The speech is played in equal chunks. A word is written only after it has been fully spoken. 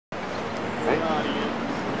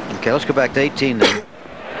Okay, let's go back to 18 then.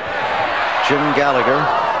 Jim Gallagher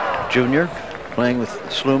Jr. playing with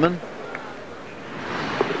Sluman.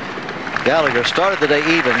 Gallagher started the day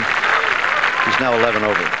even. He's now 11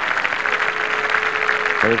 over.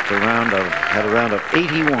 Had a round of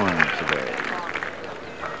 81 today.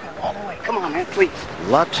 All the way. Come on, man, please.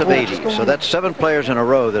 Lots of 80s. So that's 7 players in a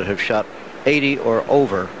row that have shot 80 or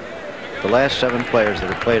over. The last 7 players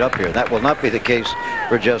that have played up here. That will not be the case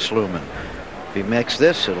for Jeff Sluman. If he makes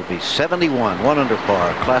this, it'll be 71, 1 under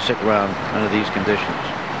par. Classic round under these conditions.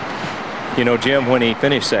 You know, Jim, when he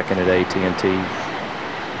finished second at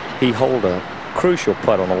AT&T, he holed a crucial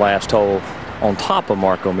putt on the last hole on top of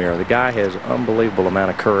Mark O'Meara. The guy has an unbelievable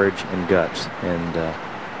amount of courage and guts, and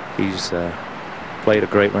he's played a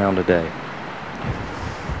great round today.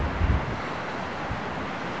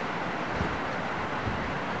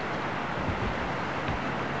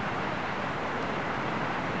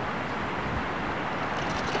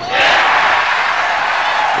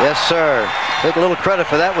 Yes, sir. Take a little credit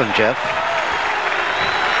for that one, Jeff.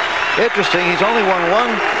 Interesting, he's only won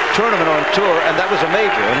 1 tournament on tour, and that was a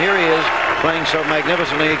major. And here he is playing so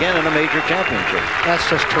magnificently again in a major championship. That's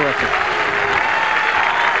just terrific.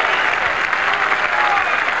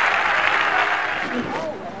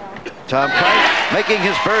 Tom Kite making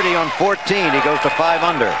his birdie on 14. He goes to 5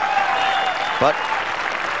 under. But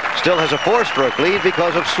still has a 4-stroke lead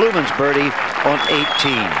because of Sluman's birdie on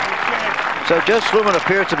 18. So Jeff Sluman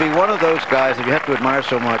appears to be one of those guys that you have to admire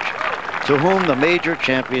so much, to whom the major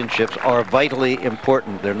championships are vitally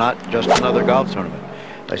important. They're not just another golf tournament.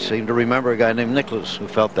 I seem to remember a guy named Nicholas who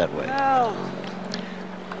felt that way.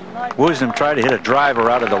 Wisdom tried to hit a driver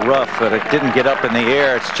out of the rough, but it didn't get up in the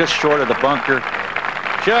air. It's just short of the bunker,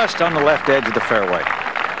 just on the left edge of the fairway.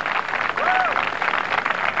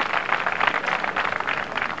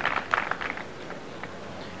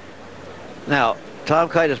 Now, Tom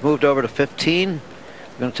Kite has moved over to 15.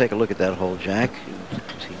 We're going to take a look at that hole, Jack,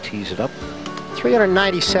 as he tees it up.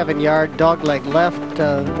 397-yard dogleg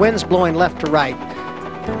left. Wind's blowing left to right.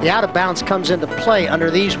 The out of bounds comes into play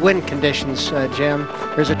under these wind conditions, Jim.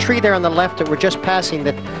 There's a tree there on the left that we're just passing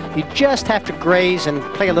that you just have to graze and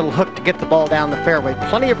play a little hook to get the ball down the fairway.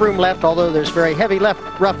 Plenty of room left, although there's very heavy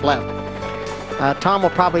rough left. Tom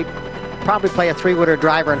will probably play a 3-wooder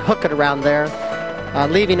driver and hook it around there,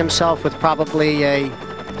 leaving himself with probably a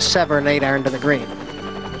 7 or 8 iron to the green.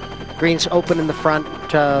 Green's open in the front.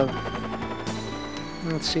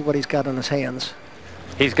 Let's see what he's got on his hands.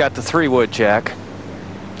 He's got the 3-wood, Jack.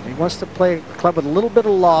 He wants to play a club with a little bit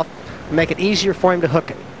of loft and make it easier for him to hook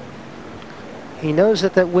it. He knows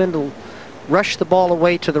that wind will rush the ball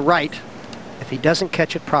away to the right if he doesn't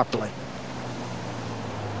catch it properly.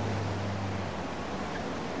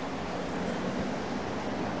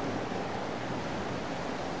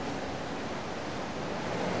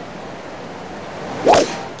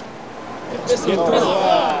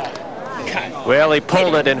 Well, he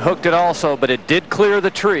pulled it and hooked it also, but it did clear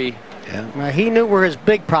the tree. Yeah. He knew where his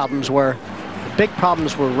big problems were. The big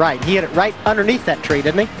problems were right. He hit it right underneath that tree,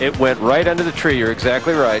 didn't he? It went right under the tree. You're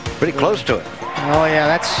exactly right. Pretty close to it. Oh, yeah,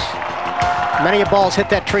 that's... Many balls hit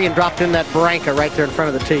that tree and dropped in that barranca right there in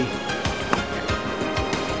front of the tee.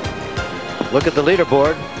 Look at the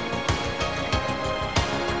leaderboard.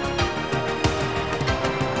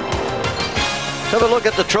 Let's have a look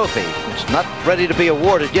at the trophy. It's not ready to be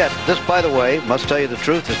awarded yet. This, by the way, must tell you the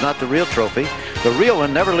truth, is not the real trophy. The real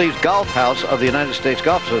one never leaves Golf House of the United States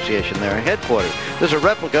Golf Association, their headquarters. This is a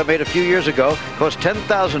replica made a few years ago. Cost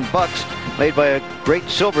 $10,000, made by a great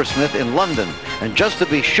silversmith in London. And just to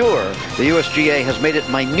be sure, the USGA has made it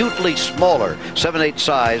minutely smaller, 7/8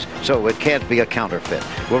 size, so it can't be a counterfeit.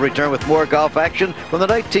 We'll return with more golf action from the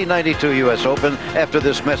 1992 U.S. Open after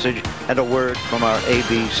this message and a word from our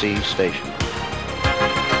ABC station.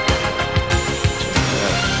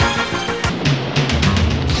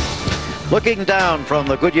 Looking down from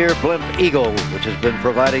the Goodyear Blimp Eagle, which has been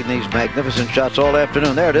providing these magnificent shots all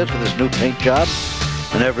afternoon. There it is with this new paint job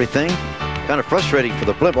and everything. Kind of frustrating for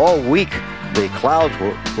the Blimp. All week the clouds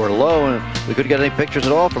were low and we couldn't get any pictures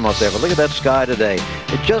at all from up there. But look at that sky today.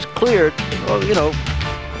 It just cleared, well, you know,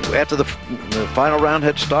 after the final round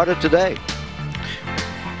had started today.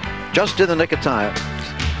 Just in the nick of time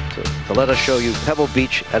to let us show you Pebble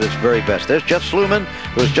Beach at its very best. There's Jeff Sluman,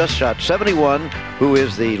 who has just shot 71, who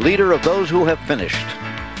is the leader of those who have finished.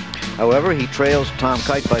 However, he trails Tom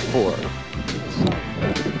Kite by 4.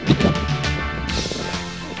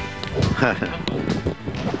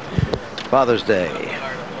 Father's Day.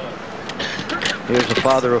 Here's a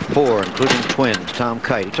father of 4, including twins, Tom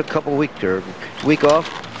Kite. He took a couple week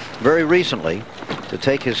off very recently to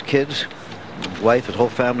take his kids his wife, his whole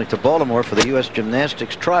family to Baltimore for the U.S.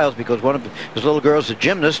 gymnastics trials because one of his little girls is a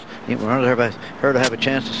gymnast. He wanted her to have a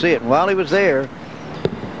chance to see it. And while he was there,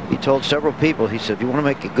 he told several people, he said, if you want to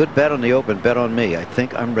make a good bet on the Open, bet on me. I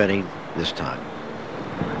think I'm ready this time.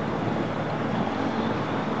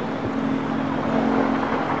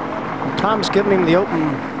 Tom's giving him the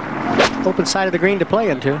open side of the green to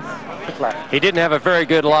play into. He didn't have a very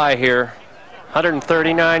good lie here.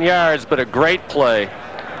 139 yards, but a great play.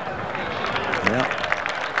 Yeah.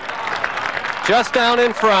 Just down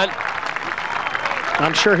in front.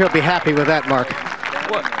 I'm sure he'll be happy with that, Mark.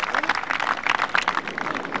 What?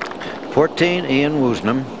 14, Ian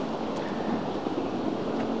Woosnam.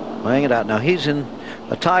 Laying it out. Now he's in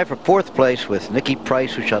a tie for 4th place with Nicky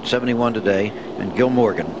Price, who shot 71 today, and Gil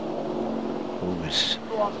Morgan, who is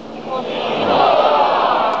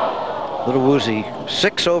little woozy.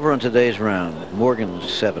 6 over in today's round. Morgan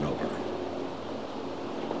 7 over.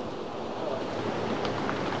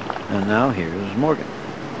 And now here's Morgan.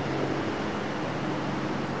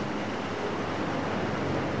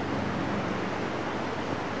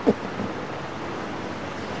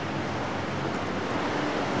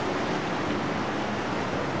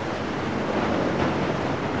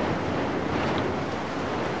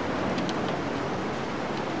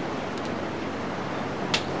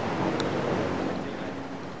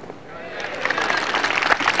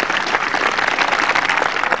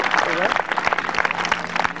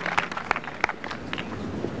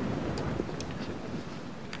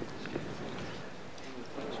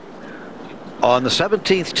 On the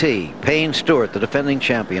 17th tee, Payne Stewart, the defending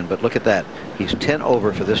champion, but look at that. He's 10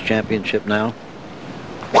 over for this championship now.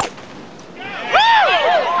 He's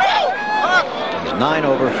 9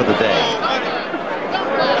 over for the day.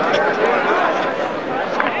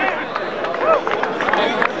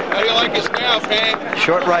 How do you like us now, Payne?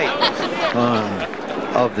 Short right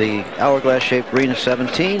of the hourglass-shaped green of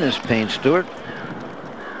 17 is Payne Stewart.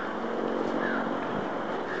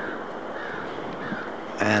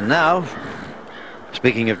 And now,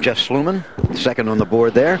 speaking of Jeff Sluman, second on the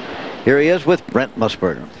board there, here he is with Brent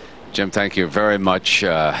Musburger. Jim, thank you very much.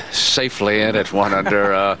 Safely in at 1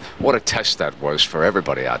 under. What a test that was for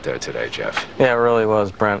everybody out there today, Jeff. Yeah, it really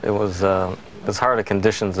was, Brent. It was as hard of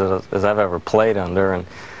conditions as I've ever played under, and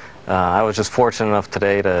I was just fortunate enough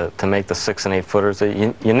today to make the 6 and 8 footers.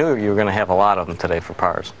 You knew you were going to have a lot of them today for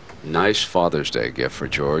pars. Nice Father's Day gift for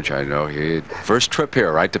George. I know he first trip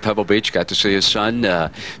here, right, to Pebble Beach. Got to see his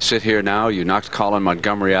son sit here now. You knocked Colin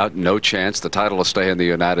Montgomery out. No chance. The title will stay in the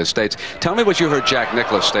United States. Tell me what you heard Jack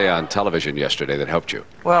Nicklaus say on television yesterday that helped you.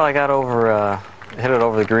 Well, I got hit it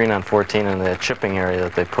over the green on 14 in the chipping area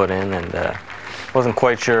that they put in, and wasn't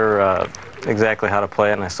quite sure exactly how to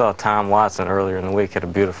play it. And I saw Tom Watson earlier in the week hit a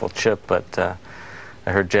beautiful chip, but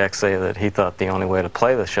I heard Jack say that he thought the only way to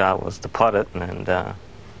play the shot was to putt it, and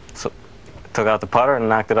so took out the putter and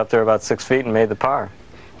knocked it up there about 6 feet and made the par.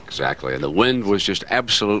 Exactly, and the wind was just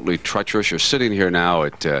absolutely treacherous. You're sitting here now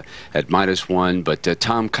at -1, but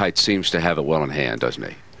Tom Kite seems to have it well in hand, doesn't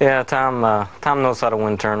he? Yeah, Tom knows how to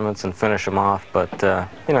win tournaments and finish them off, but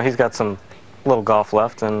you know, he's got some little golf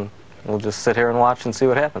left, and we'll just sit here and watch and see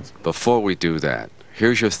what happens. Before we do that,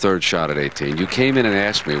 here's your third shot at 18. You came in and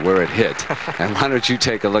asked me where it hit, and why don't you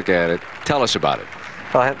take a look at it? Tell us about it.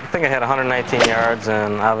 Well, I think I had 119 yards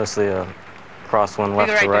and obviously a crosswind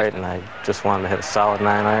left to right, and I just wanted to hit a solid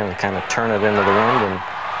 9-iron and kind of turn it into the wind, and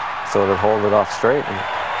so it'd hold it off straight, and it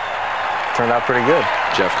turned out pretty good.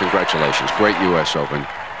 Jeff, congratulations. Great U.S. Open.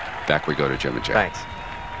 Back we go to Jim and Jack. Thanks.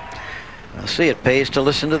 I'll see, it pays to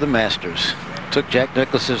listen to the Masters. Took Jack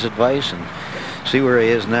Nicklaus's advice and see where he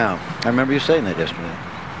is now. I remember you saying that yesterday.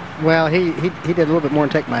 Well, he did a little bit more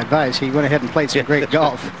than take my advice. He went ahead and played some great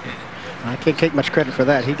golf. I can't take much credit for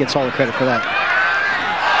that. He gets all the credit for that.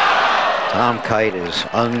 Tom Kite is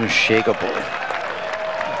unshakable.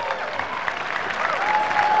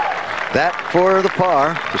 That for the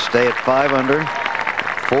par to stay at 5 under.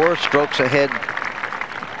 4 strokes ahead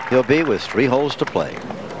he'll be with 3 holes to play.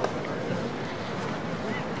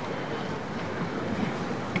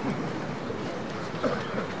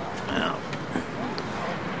 Now,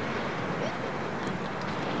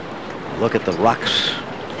 look at the rocks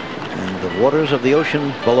and the waters of the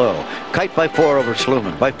ocean below. Kite by 4 over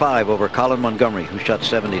Sluman, by 5 over Colin Montgomery, who shot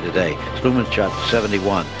 70 today. Sluman shot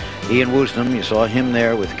 71. Ian Woosnam, you saw him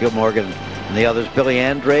there with Gil Morgan and the others. Billy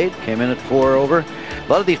Andrade came in at 4 over. A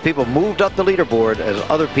lot of these people moved up the leaderboard as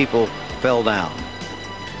other people fell down.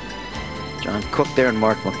 John Cook there and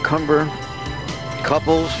Mark McCumber.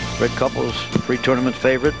 Couples, Rick Couples, free tournament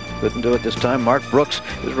favorite. Couldn't do it this time. Mark Brooks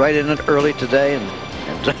was right in it early today,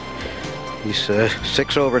 and he's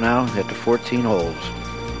 6 over now, at the 14 holes.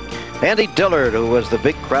 Andy Dillard, who was the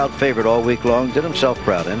big crowd favorite all week long, did himself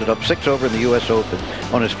proud. Ended up 6 over in the U.S. Open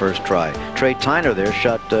on his first try. Trey Tyner there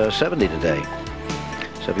shot 70 today.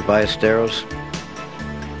 Seve Ballesteros.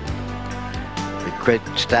 Craig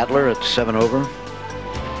Stadler at 7 over.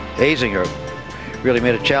 Azinger really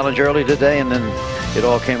made a challenge early today, and then it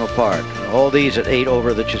all came apart. All these at 8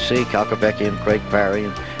 over that you see. Kalkabecki, Craig Parry,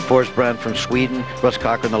 and Forsbrand from Sweden. Russ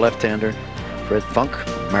Cochran, the left-hander. Fred Funk,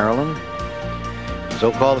 Maryland.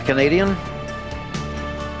 Zokol, the Canadian.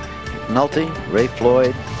 Nolte, Ray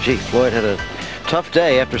Floyd. Gee, Floyd had a tough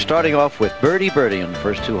day after starting off with birdie in the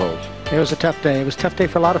first 2 holes. It was a tough day. It was a tough day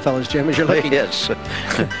for a lot of fellas, Jim, as you're looking. Yes.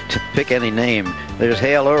 To pick any name. There's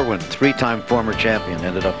Hale Irwin, 3-time former champion,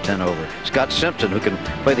 ended up 10 over. Scott Simpson, who can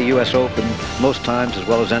play the U.S. Open most times as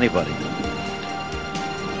well as anybody.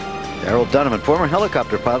 Darrell Dunham, former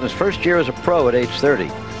helicopter pilot, his first year as a pro at age 30.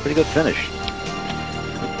 Pretty good finish.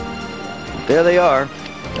 There they are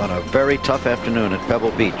on a very tough afternoon at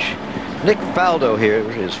Pebble Beach. Nick Faldo here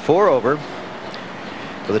is 4 over.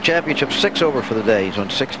 For the championship, 6 over for the day. He's on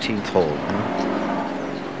 16th hole.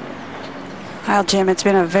 Well, Jim, it's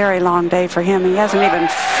been a very long day for him. He hasn't even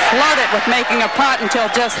flirted with making a putt until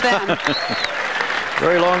just then.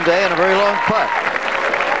 Very long day and a very long putt.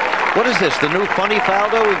 What is this, the new funny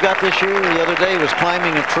Faldo we've got this year? The other day he was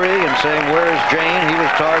climbing a tree and saying, "Where's Jane?" He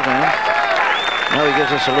was Tarzan. Now he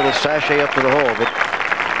gives us a little sachet up to the hole, but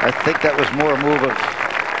I think that was more a move of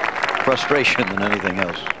frustration than anything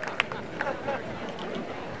else.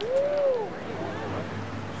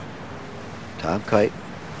 Tom Kite.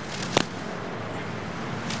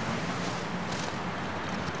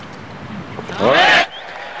 All right.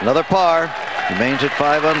 Another par. Remains at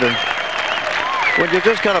 5 under. When you're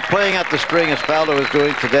just kind of playing out the string as Faldo is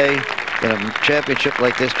doing today in a championship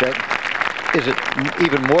like this, Jack, is it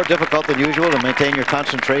even more difficult than usual to maintain your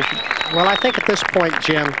concentration? Well, I think at this point,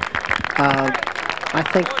 Jim, I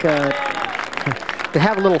think to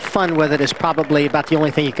have a little fun with it is probably about the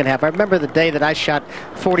only thing you can have. I remember the day that I shot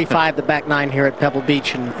 45 the back 9 here at Pebble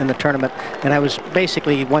Beach in the tournament, and I was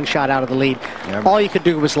basically 1 shot out of the lead. Yeah. All you could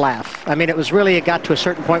do was laugh. I mean, it got to a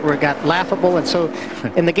certain point where it got laughable, and so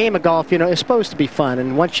in the game of golf, you know, it's supposed to be fun,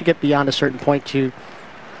 and once you get beyond a certain point,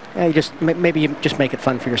 maybe you just make it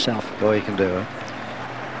fun for yourself. Oh, you can do it.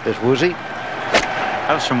 There's Woozy.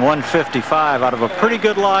 That was from 155 out of a pretty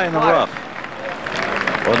good lie in the rough.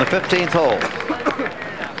 On the 15th hole.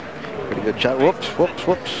 Pretty good shot. Whoops, whoops,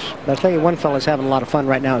 whoops. I'll tell you, one fella's having a lot of fun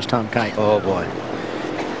right now is Tom Kite. Oh, boy.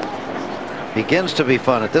 Begins to be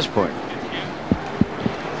fun at this point.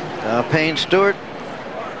 Payne Stewart.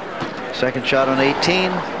 Second shot on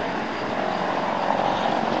 18.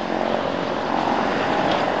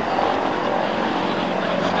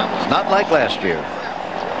 It's not like last year.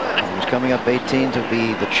 He was coming up 18 to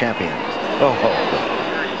be the champion. Oh,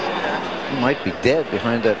 he might be dead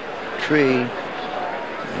behind that tree.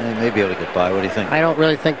 He may be able to get by. What do you think? I don't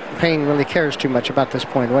really think Payne really cares too much about this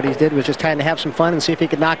point. What he did was just trying to have some fun and see if he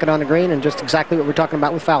could knock it on the green, and just exactly what we were talking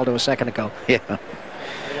about with Faldo a second ago. Yeah.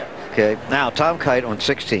 Okay. Now, Tom Kite on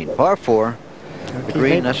 16. Par 4. The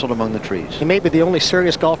green nestled among the trees. He may be the only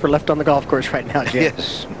serious golfer left on the golf course right now, Jim.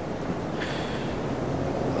 Yes.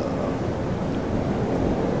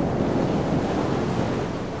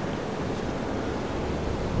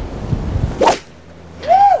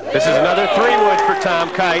 This is another 3-wood for Tom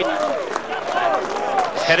Kite.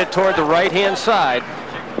 Headed toward the right-hand side.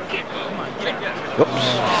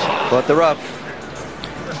 Oops. Caught the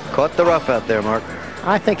rough. Caught the rough out there, Mark.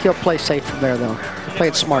 I think he'll play safe from there, though. He'll play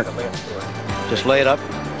it smart. Just lay it up.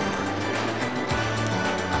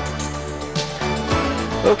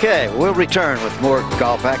 Okay, we'll return with more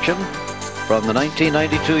golf action from the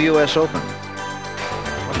 1992 U.S. Open.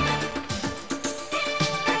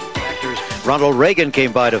 Ronald Reagan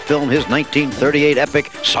came by to film his 1938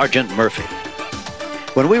 epic Sergeant Murphy.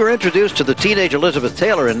 When we were introduced to the teenage Elizabeth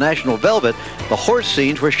Taylor in National Velvet, the horse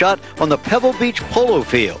scenes were shot on the Pebble Beach polo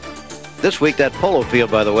field. This week, that polo field,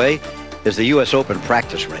 by the way, is the U.S. Open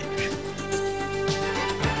practice range.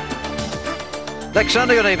 Next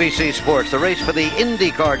Sunday on ABC Sports, the race for the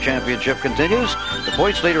IndyCar Championship continues. The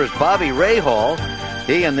points leader is Bobby Rahal.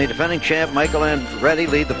 He and the defending champ Michael Andretti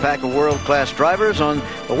lead the pack of world-class drivers on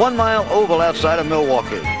the 1-mile oval outside of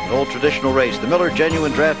Milwaukee. An old traditional race, the Miller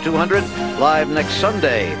Genuine Draft 200, live next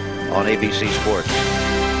Sunday on ABC Sports.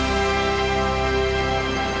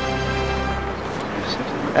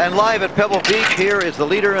 And live at Pebble Beach, here is the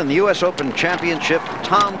leader in the U.S. Open Championship,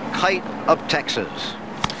 Tom Kite of Texas.